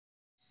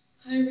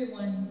Hi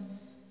everyone,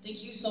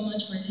 thank you so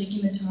much for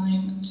taking the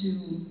time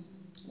to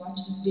watch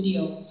this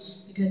video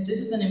because this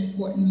is an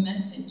important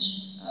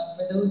message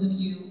for those of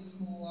you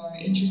who are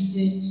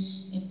interested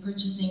in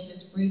purchasing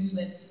this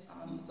bracelet,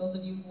 those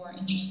of you who are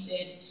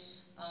interested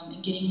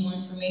in getting more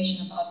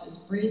information about this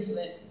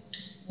bracelet.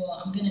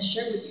 Well, I'm going to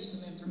share with you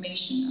some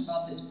information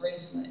about this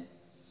bracelet.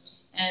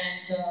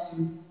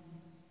 And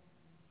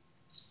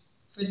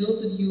for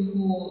those of you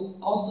who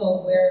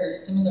also wear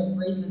similar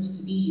bracelets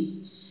to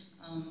these,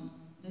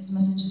 this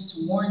message is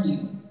to warn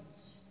you.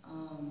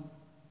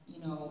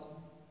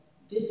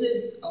 This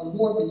is a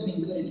war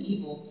between good and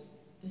evil.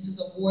 This is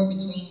a war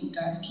between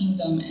God's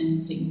kingdom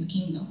and Satan's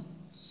kingdom.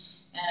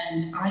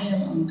 And I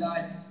am on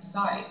God's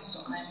side,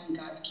 so I am in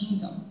God's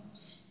kingdom.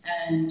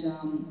 And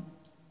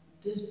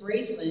this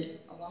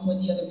bracelet, along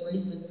with the other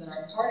bracelets that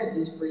are part of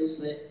this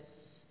bracelet,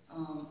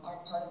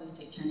 are part of the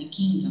Satanic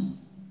kingdom.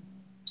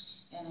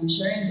 And I'm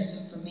sharing this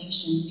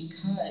information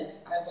because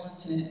I want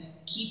to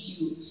keep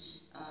you,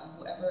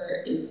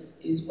 whoever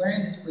is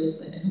wearing this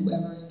bracelet and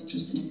whoever is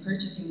interested in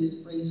purchasing this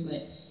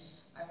bracelet,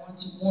 I want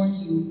to warn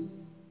you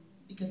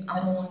because I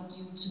don't want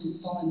you to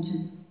fall into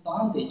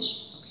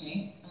bondage,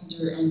 okay,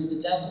 under the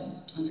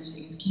devil, under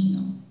Satan's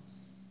kingdom.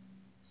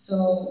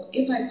 So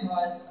if I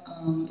pause,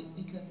 it's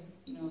because,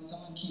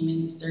 someone came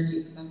in the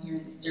staircase because I'm here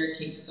in the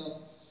staircase,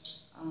 so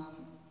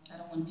I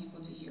don't want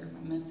people to hear my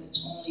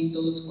message, only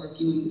those who are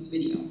viewing this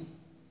video.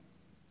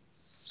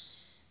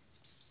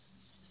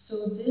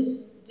 So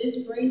this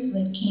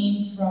bracelet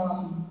came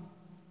from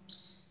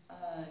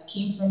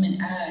an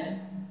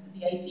ad.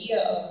 The idea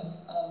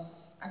of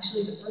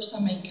actually the first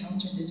time I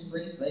encountered this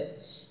bracelet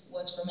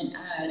was from an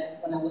ad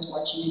when I was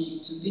watching a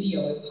YouTube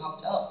video. It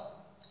popped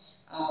up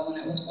when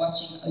I was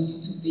watching a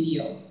YouTube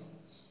video,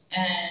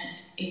 and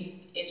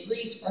it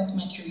really sparked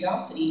my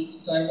curiosity.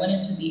 So I went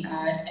into the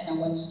ad and I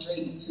went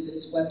straight into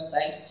this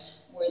website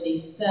where they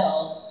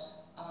sell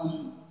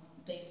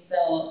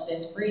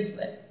this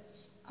bracelet.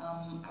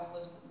 I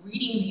was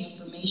reading the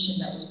information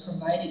that was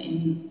provided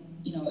in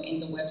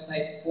the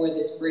website for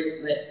this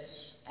bracelet,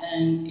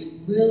 and it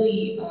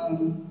really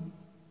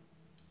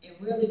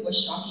was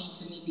shocking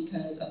to me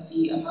because of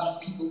the amount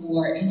of people who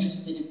are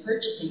interested in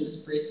purchasing this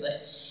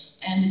bracelet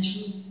and the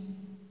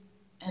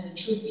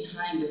truth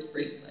behind this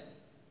bracelet.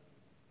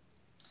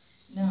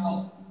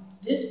 Now,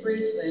 this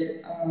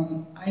bracelet,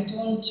 I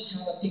don't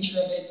have a picture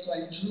of it, so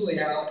I drew it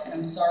out, and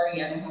I'm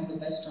sorry I don't have the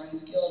best drawing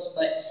skills,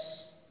 but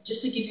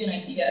just to give you an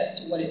idea as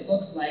to what it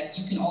looks like,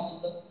 you can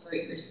also look for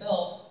it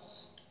yourself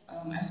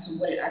as to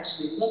what it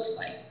actually looks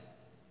like.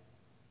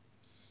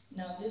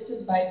 Now, this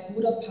is by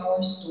Buddha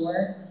Power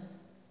Store.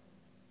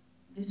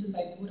 This is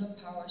by Buddha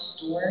Power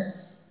Store.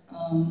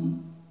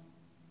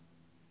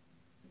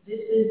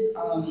 This is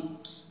an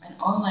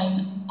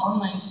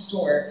online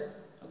store,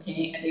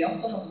 okay? And they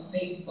also have a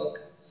Facebook,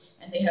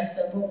 and they have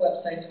several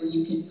websites where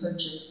you can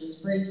purchase this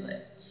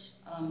bracelet.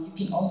 You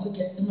can also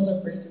get similar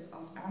bracelets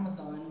off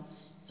Amazon.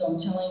 So I'm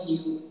telling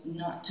you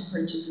not to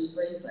purchase this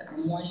bracelet.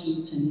 I'm warning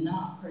you to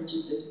not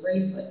purchase this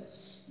bracelet.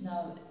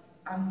 Now,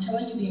 I'm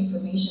telling you the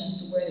information as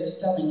to where they're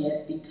selling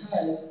it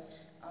because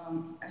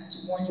as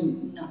to warn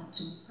you not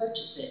to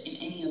purchase it in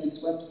any of these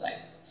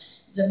websites.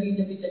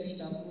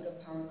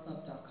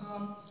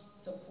 www.buddhapowerclub.com,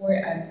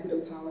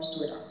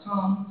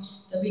 support@buddhapowerstore.com,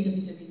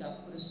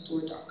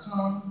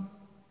 www.buddhastore.com,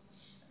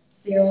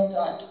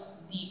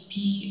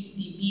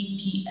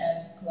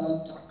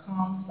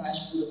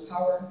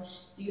 sale.thebpsclub.com/BuddhaPower.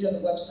 These are the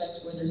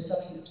websites where they're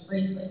selling this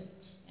bracelet,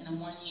 and I'm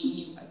warning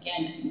you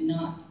again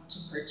not to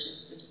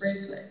purchase this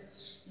bracelet.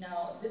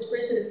 Now, this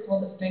bracelet is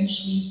called the Feng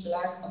Shui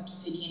Black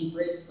Obsidian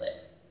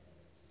Bracelet.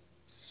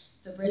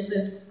 The bracelet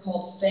is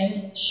called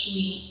Feng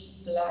Shui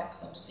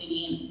Black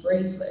Obsidian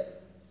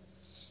Bracelet,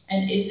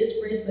 and this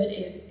bracelet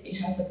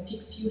has a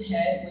Pixiu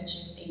head, which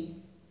is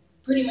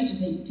pretty much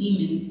a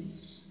demon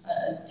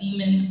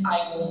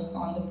idol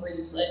on the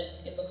bracelet.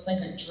 It looks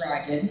like a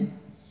dragon.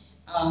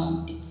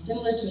 It's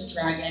similar to a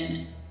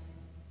dragon.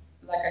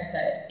 Like I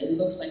said, it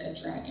looks like a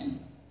dragon.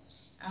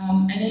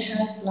 And it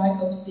has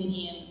black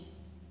obsidian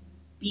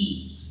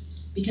beads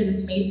because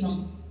it's made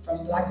from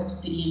black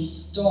obsidian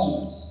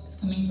stones. It's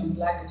coming from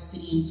black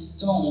obsidian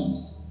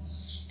stones.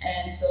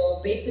 And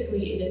so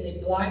basically it is a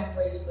black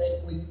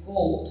bracelet with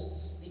gold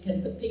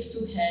because the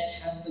Pixiu head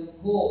has the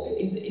gold. It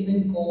is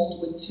in gold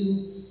with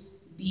two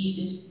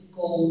beaded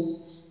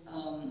golds,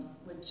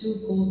 with two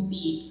gold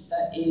beads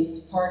that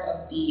is part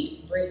of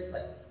the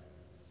bracelet.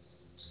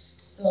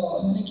 So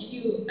I'm going to give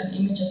you an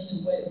image as to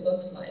what it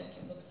looks like.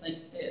 It looks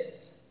like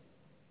this.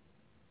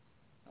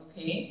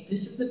 Okay,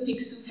 this is the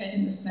Pixiu head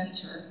in the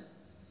center.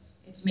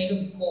 It's made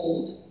of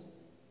gold.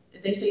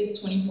 They say it's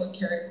 24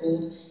 karat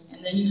gold,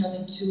 and then you have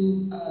the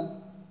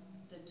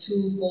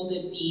two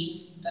golden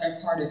beads that are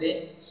part of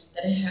it.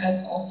 That it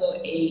has also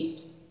a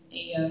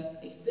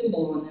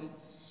symbol on them,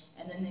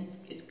 and then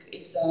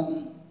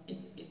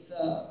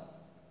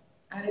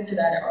added to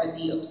that are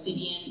the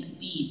obsidian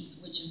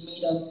beads, which is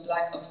made of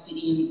black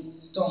obsidian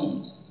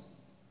stones.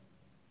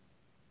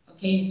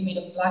 Okay, it's made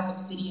of black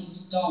obsidian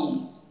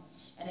stones,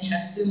 and it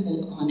has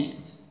symbols on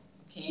it.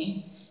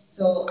 Okay,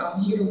 So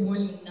I'm here to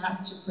warn you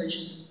not to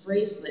purchase this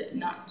bracelet,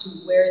 not to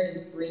wear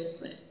this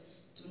bracelet.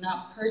 Do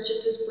not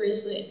purchase this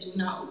bracelet. Do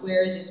not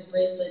wear this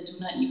bracelet. Do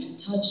not even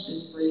touch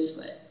this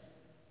bracelet.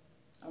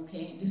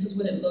 Okay, this is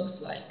what it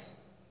looks like.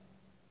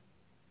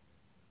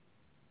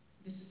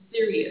 This is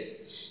serious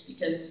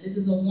because this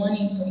is a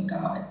warning from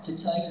God to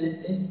tell you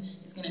that this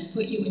is going to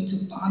put you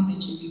into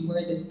bondage if you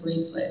wear this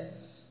bracelet.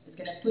 It's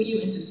going to put you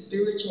into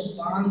spiritual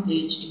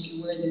bondage if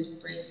you wear this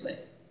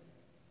bracelet.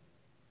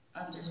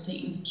 Under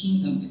Satan's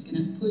kingdom, it's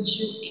going to put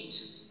you into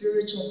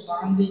spiritual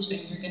bondage,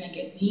 and you're going to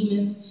get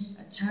demons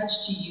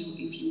attached to you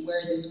if you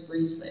wear this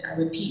bracelet. I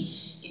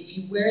repeat, if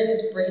you wear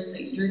this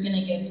bracelet, you're going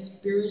to get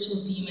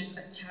spiritual demons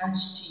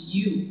attached to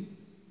you.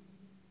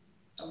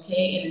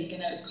 Okay, and it's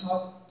going to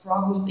cause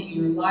problems in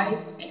your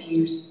life and in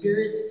your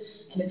spirit,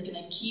 and it's going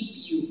to keep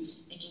you.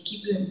 It can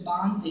keep you in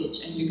bondage,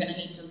 and you're going to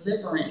need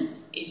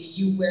deliverance if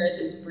you wear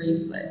this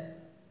bracelet.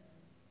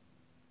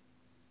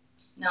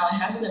 Now, it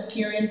has an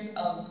appearance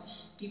of,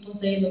 people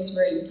say it looks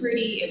very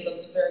pretty, it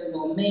looks very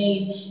well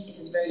made, it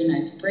is a very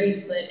nice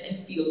bracelet,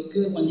 it feels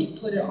good when they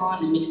put it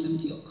on, it makes them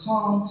feel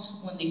calm.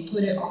 When they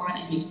put it on,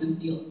 it makes them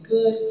feel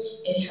good.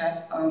 It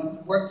has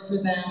worked for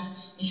them.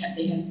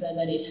 They have said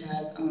that it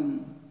has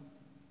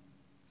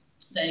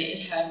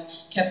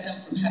kept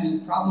them from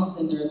having problems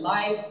in their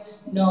life.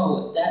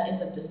 No, that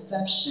is a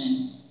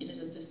deception. It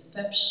is a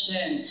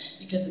deception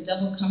because the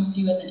devil comes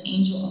to you as an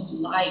angel of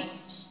light.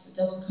 The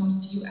devil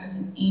comes to you as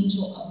an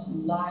angel of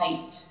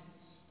light,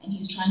 and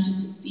he's trying to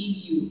deceive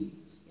you.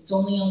 It's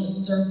only on the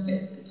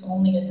surface. It's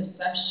only a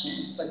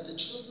deception. But the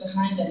truth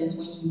behind that is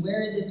when you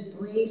wear this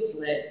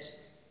bracelet,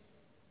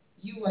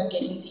 you are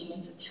getting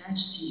demons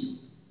attached to you.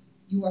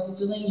 You are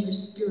filling your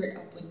spirit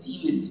up with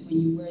demons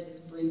when you wear this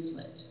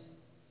bracelet.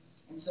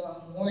 And so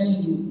I'm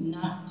warning you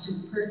not to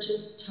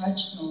purchase,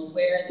 touch, nor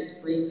wear this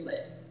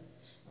bracelet.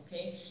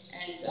 Okay?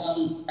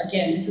 And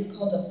again, this is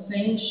called a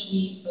Feng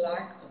Shui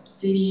Black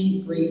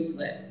Obsidian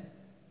Bracelet.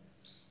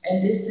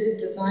 And this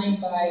is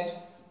designed by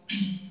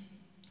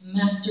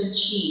Master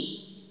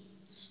Chi.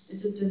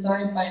 This is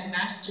designed by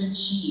Master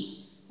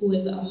Chi, who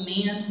is a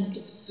man who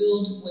is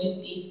filled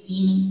with these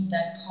demons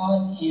that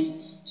caused him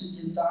to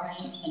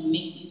design and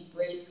make these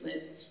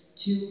bracelets,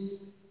 to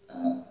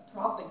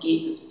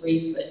propagate this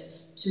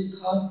bracelet, to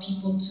cause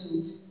people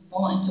to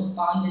fall into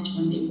bondage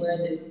when they wear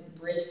this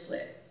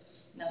bracelet.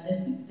 Now,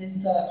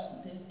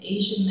 this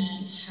Asian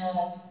man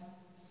has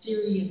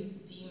serious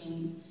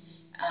demons,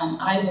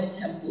 idol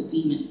temple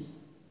demons,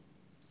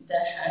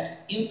 that had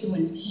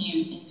influenced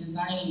him in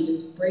designing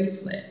this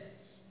bracelet.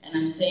 And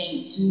I'm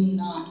saying, do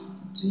not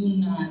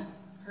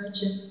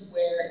purchase,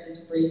 wear this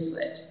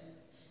bracelet.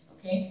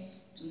 Okay?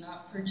 Do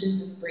not purchase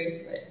this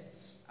bracelet.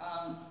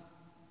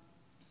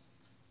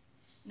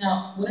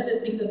 Now, one of the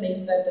things that they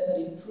said is that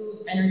it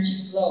improves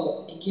energy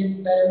flow. It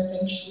gives better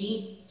feng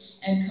shui,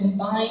 and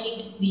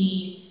combining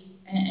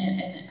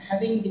and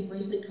having the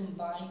bracelet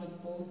combined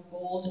with both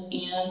gold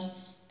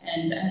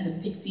and the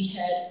pixie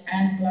head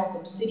and black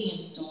obsidian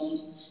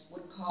stones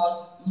would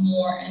cause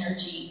more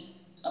energy.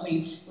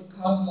 Would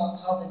cause more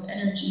positive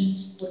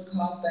energy, would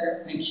cause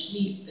better feng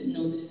shui. But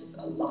no, this is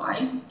a lie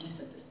and it's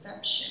a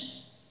deception.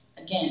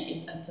 Again,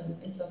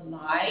 it's a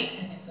lie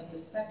and it's a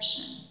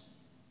deception.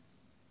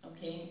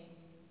 Okay?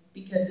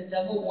 Because the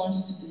devil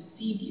wants to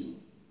deceive you,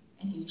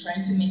 and he's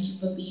trying to make you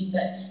believe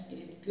that it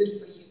is good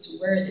for you to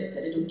wear this,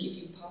 that it'll give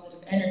you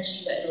positive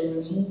energy, that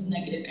it'll remove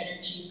negative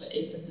energy, but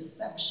it's a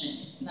deception.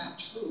 It's not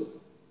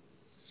true.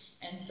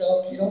 And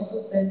so it also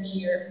says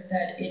here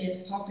that it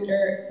is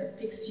popular,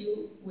 the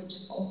Pixu, which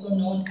is also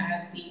known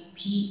as the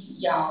Pi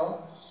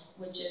Yao,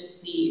 which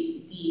is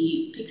the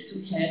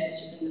Pixu head,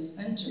 which is in the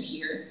center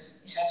here.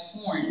 It has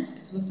horns.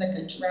 It looks like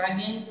a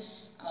dragon,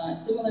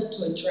 similar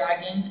to a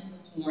dragon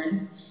with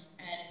horns.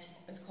 And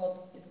it's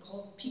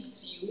called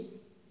Pixu,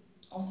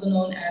 also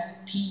known as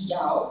Pi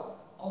Yao,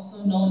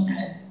 also known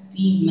as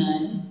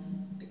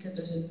demon, because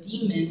there's a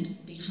demon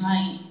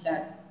behind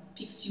that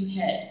Pixu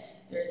head.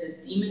 There's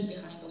a demon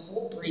behind the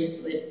whole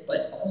bracelet,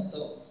 but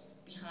also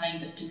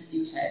behind the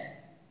Pixu head.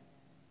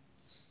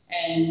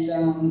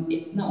 And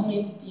it's not only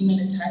a demon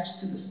attached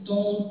to the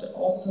stones, but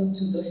also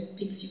to the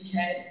Pixu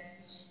head,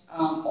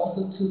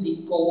 also to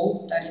the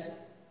gold that is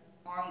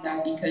on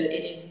that, because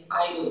it is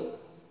idol.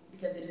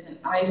 Because it is an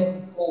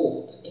idol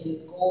gold. It is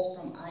gold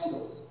from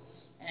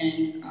idols.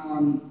 And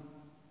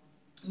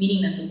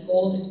meaning that the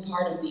gold is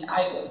part of the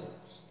idol.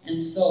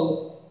 And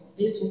so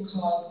this will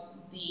cause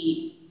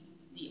the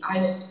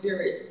idol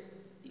spirits,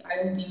 the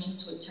idol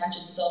demons, to attach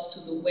itself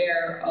to the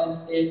wearer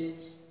of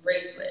this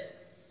bracelet.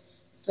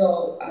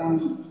 So,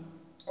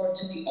 or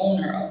to the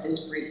owner of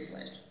this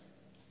bracelet.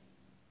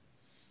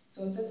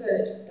 So it says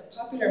that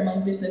popular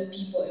among business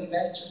people,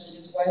 investors, it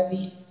is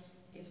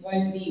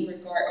widely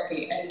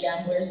regarded, and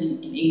gamblers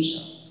in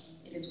Asia.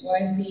 It is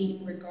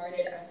widely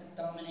regarded as a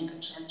dominant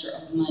attractor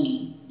of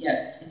money.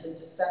 Yes, it's a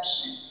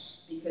deception,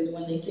 because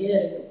when they say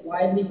that it's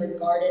widely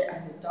regarded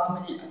as a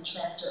dominant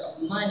attractor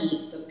of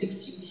money, the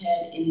Pixu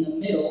head in the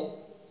middle,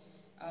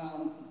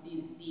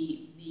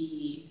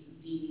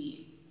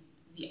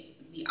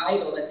 the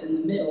idol that's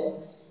in the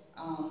middle,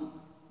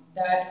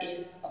 that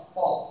is a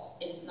false.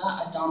 It is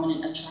not a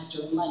dominant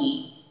attractor of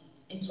money.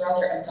 It's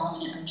rather a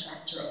dominant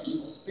attractor of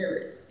evil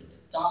spirits.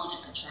 It's a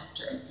dominant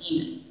attractor of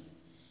demons.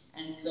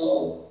 And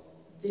so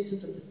this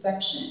is a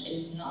deception. It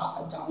is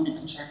not a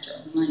dominant attractor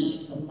of money.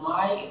 It's a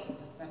lie. It's a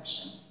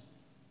deception.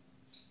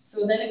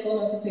 So then it goes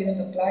on to say that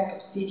the black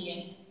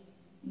obsidian,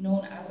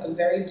 known as a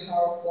very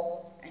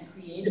powerful and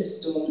creative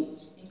stone,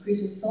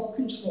 increases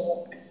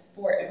self-control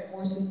and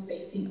forces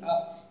facing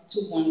up to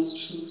one's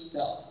true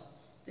self.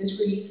 This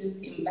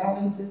releases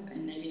imbalances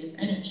and negative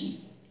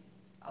energies.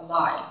 A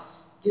lie.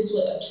 This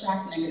will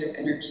attract negative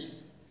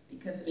energies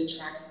because it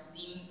attracts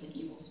demons and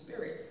evil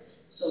spirits.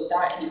 So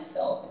that in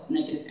itself is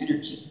negative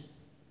energy.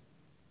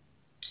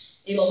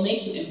 It'll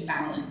make you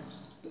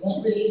imbalance. It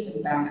won't release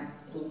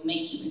imbalance. It'll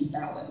make you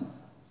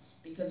imbalance.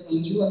 Because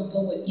when you are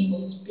filled with evil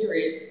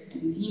spirits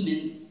and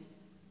demons,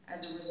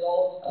 as a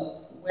result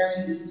of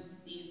wearing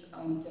these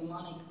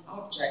demonic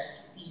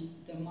objects,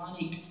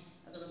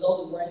 as a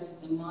result of wearing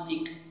these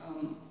demonic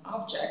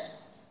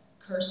objects,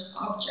 cursed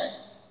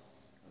objects,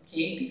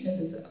 okay, because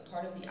it's a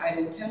part of the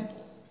idol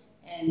temples.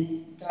 And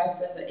God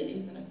says that it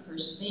is an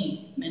accursed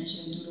thing,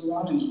 mentioned in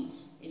Deuteronomy.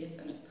 It is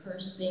an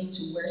accursed thing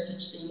to wear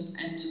such things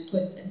and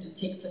to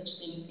take such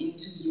things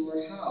into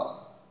your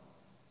house.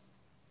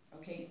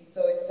 Okay,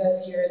 so it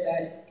says here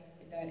that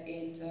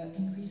it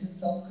increases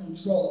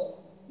self-control.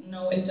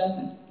 No, it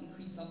doesn't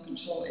increase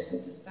self-control. It's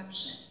a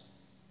deception.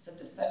 It's a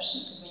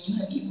deception, because when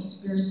you have evil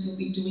spirits, you'll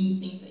be doing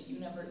things that you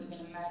never even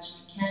imagined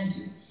you can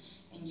do.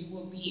 And you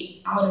will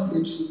be out of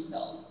your true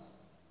self,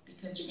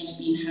 because you're going to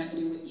be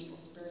inhabited with evil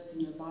spirits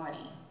in your body.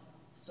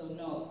 So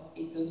no,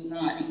 it does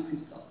not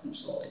increase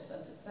self-control. It's a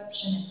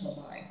deception. It's a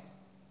lie.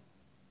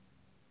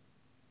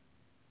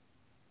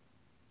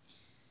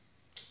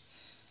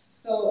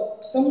 So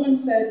someone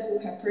said who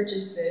had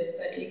purchased this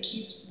that it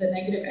keeps the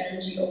negative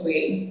energy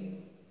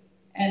away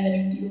and that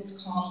it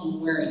feels calm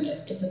when wearing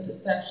it. It's a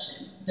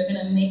deception. They're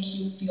going to make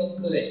you feel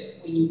good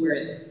when you wear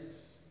this.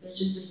 They're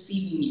just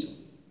deceiving you,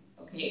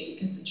 okay?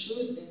 Because the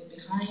truth is,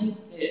 behind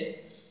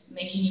this,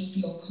 making you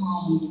feel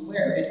calm when you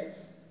wear it,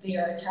 they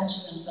are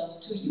attaching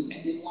themselves to you,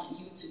 and they want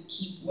you to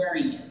keep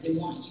wearing it. They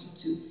want you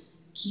to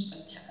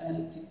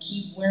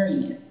keep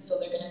wearing it. So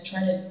they're going to try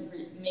to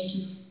make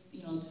you,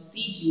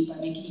 deceive you by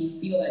making you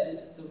feel that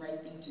this is the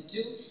right thing to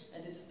do,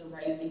 that this is the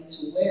right thing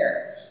to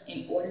wear,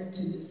 in order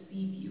to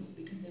deceive you,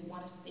 because they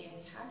want to stay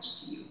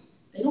attached to you.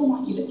 They don't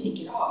want you to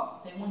take it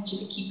off. They want you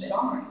to keep it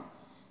on.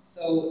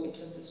 So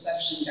it's a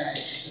deception, guys.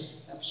 It's a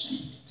deception.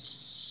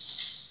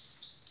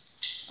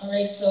 All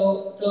right,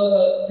 so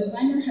the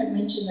designer had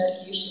mentioned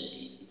that you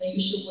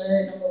should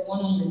wear it, number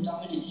one, on your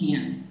dominant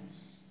hand.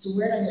 To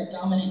wear it on your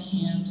dominant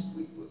hand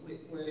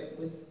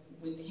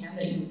with the hand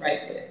that you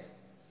write with.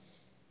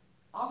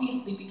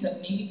 Obviously,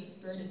 because maybe the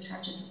spirit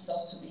attaches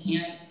itself to the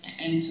hand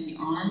and to the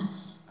arm,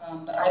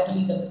 but I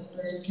believe that the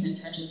spirits can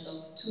attach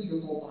itself to your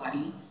whole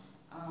body.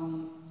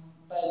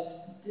 But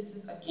this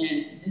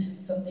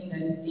is something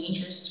that is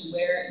dangerous to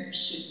wear. You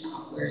should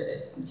not wear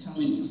this, I'm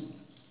telling you.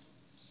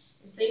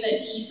 It's saying that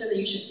he said that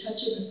you should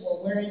touch it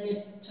before wearing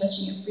it,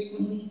 touching it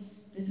frequently.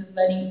 This is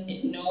letting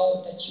it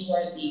know that you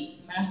are the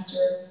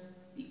master,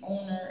 the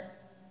owner,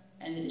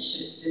 and that it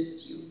should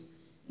assist you.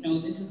 No,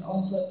 this is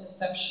also a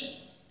deception,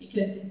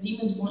 because the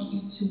demons want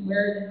you to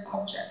wear this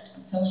object,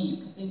 I'm telling you,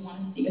 because they want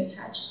to stay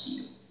attached to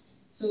you.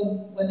 So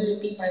whether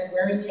it be by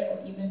wearing it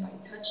or even by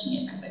touching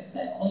it, as I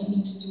said, all you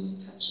need to do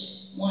is touch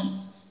it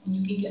once, and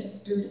you can get a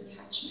spirit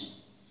attachment.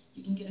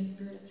 You can get a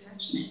spirit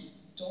attachment.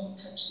 Don't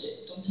touch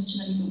it. Don't touch it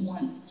not even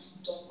once.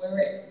 Don't wear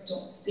it.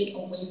 Don't stay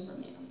away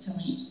from it. I'm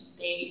telling you,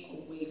 stay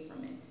away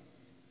from it.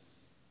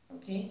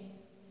 Okay?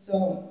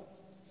 So,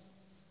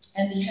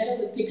 and the head of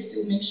the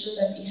pixel, make sure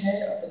that the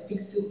head of the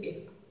pixel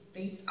is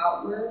face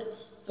outward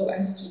so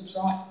as to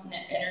draw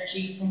net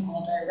energy from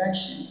all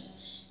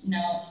directions.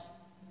 Now,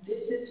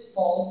 this is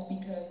false,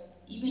 because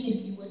even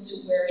if you were to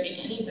wear it in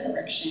any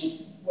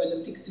direction, where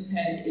the pixel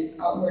head is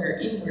outward or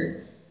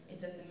inward, it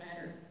doesn't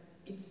matter.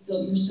 You're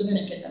still going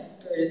to get that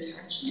spirit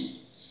attachment.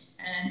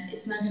 And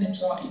it's not going to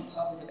draw in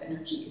positive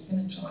energy. It's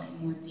going to draw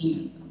in more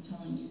demons. I'm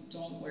telling you,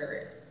 don't wear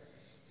it.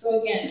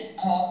 So again,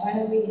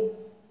 finally,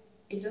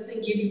 it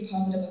doesn't give you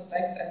positive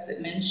effects, as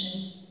it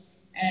mentioned.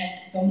 And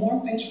the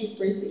more Feng Shui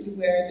bracelet you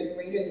wear, the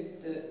greater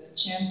the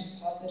chance of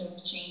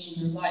positive change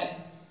in your life.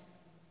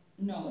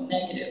 No,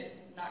 negative,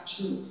 not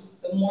true.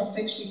 The more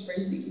Feng Shui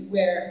bracelet you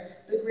wear,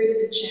 the greater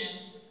the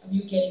chance of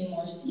you getting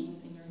more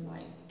demons in your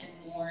life and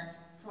more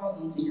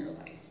problems in your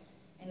life.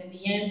 And in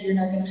the end, you're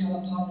not going to have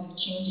a positive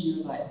change in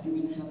your life. You're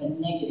going to have a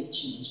negative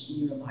change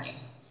in your life.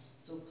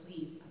 So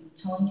please, I'm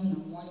telling you and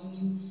I'm warning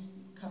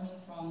you, coming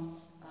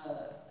from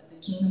the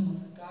kingdom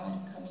of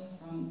God, coming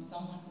from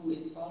someone who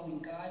is following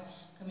God,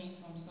 coming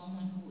from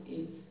someone who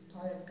is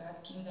part of God's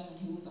kingdom and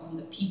who is on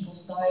the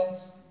people's side,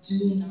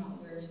 do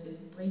not wear this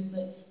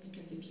bracelet,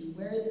 because if you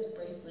wear this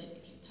bracelet,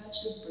 if you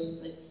touch this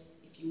bracelet,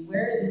 if you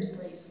wear this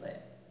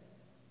bracelet,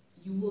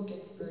 you will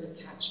get spirit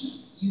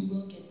attachments. You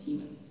will get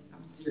demons.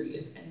 I'm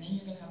serious. And then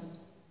you're going to have this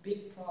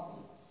big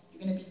problem.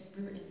 You're going to be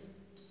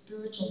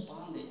spiritual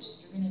bondage.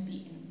 You're going to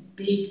be in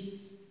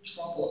big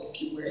trouble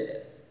if you wear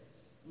this.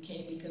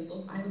 Okay, because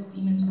those idol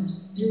demons are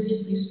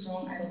seriously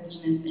strong idol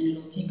demons, and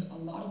it'll take a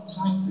lot of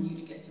time for you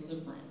to get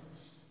deliverance.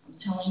 I'm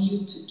telling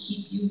you to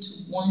keep you, to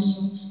warn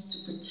you, to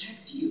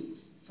protect you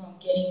from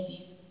getting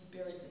these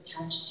spirits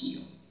attached to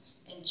you.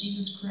 And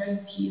Jesus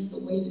Christ, He is the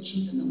way, the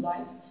truth, and the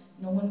life.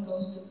 No one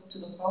goes to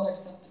the Father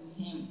except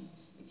through Him.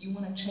 If you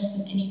want to trust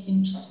in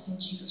anything, trust in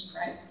Jesus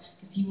Christ,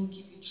 because He will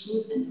give you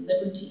truth and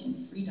liberty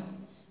and freedom.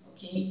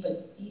 Okay,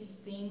 but these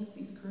things,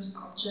 these cursed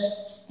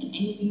objects, and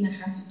anything that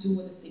has to do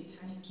with the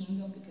satanic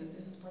kingdom, because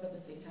this is part of the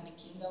satanic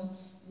kingdom,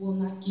 will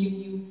not give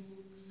you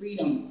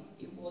freedom.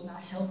 It will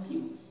not help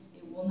you.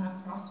 It will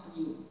not prosper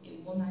you.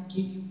 It will not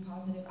give you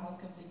positive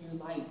outcomes in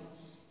your life.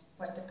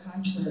 Quite the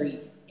contrary.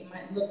 It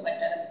might look like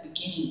that at the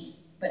beginning,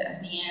 but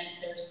at the end,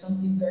 there's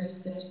something very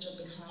sinister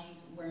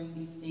behind wearing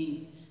these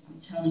things. I'm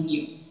telling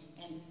you.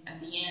 And at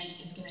the end,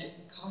 it's going to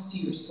cost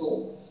you your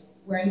soul.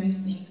 Wearing these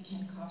things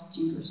can cost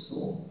you your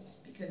soul,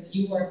 because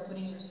you are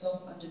putting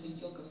yourself under the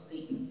yoke of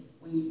Satan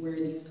when you wear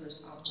these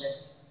cursed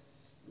objects.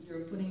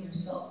 You're putting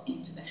yourself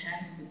into the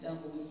hands of the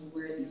devil when you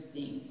wear these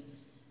things.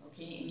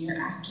 Okay, and you're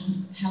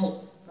asking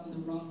help from the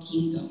wrong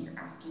kingdom. You're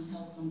asking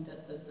help from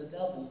the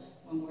devil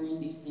when wearing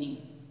these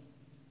things.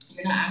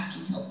 You're not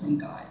asking help from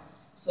God.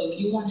 So if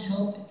you want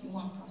help, if you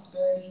want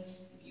prosperity,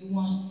 if you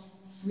want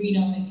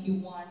freedom, if you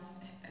want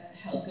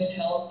good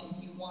health,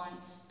 if you want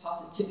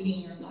positivity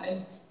in your life,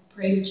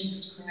 pray to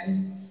Jesus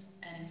Christ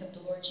and accept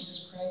the Lord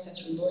Jesus Christ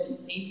as your Lord and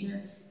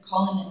Savior.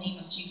 Call in the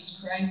name of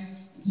Jesus Christ,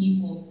 and He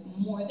will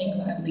more than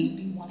gladly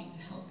be wanting to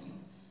help you.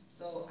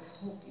 So I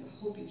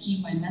hope you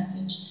heed my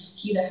message.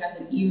 He that has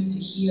an ear to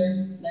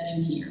hear, let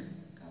him hear.